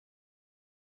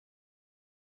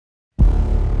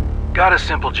Got a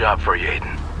simple job for you,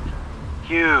 Aiden.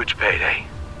 Huge payday.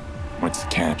 What's the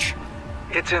catch?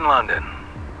 It's in London.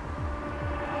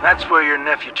 That's where your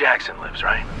nephew Jackson lives,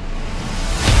 right?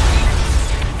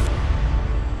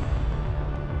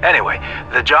 Anyway,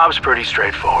 the job's pretty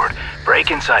straightforward.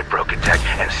 Break inside Broken Tech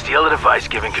and steal a device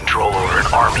giving control over an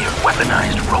army of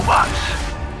weaponized robots.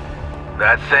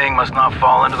 That thing must not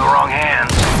fall into the wrong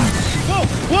hands. Whoa,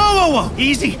 whoa, whoa, whoa!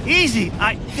 Easy, easy.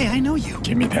 Hey, I know you.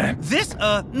 Give me that. This,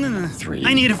 no. 3.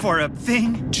 I need it for a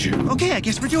thing. 2. Okay, I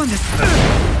guess we're doing this.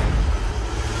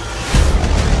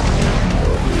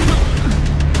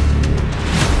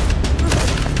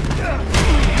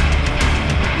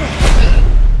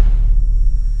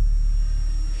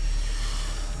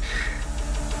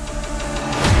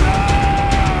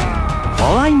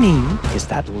 All I need is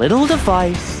that little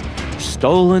device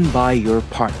stolen by your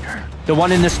partner. The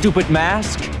one in the stupid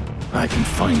mask? I can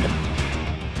find him.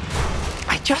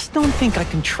 I just don't think I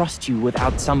can trust you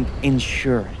without some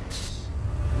insurance.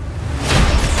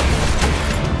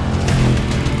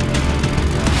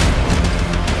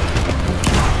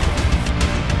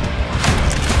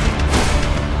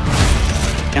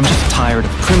 I'm just tired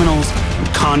of criminals and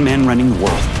con men running the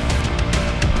world.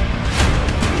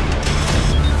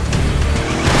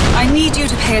 I need you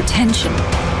to pay attention.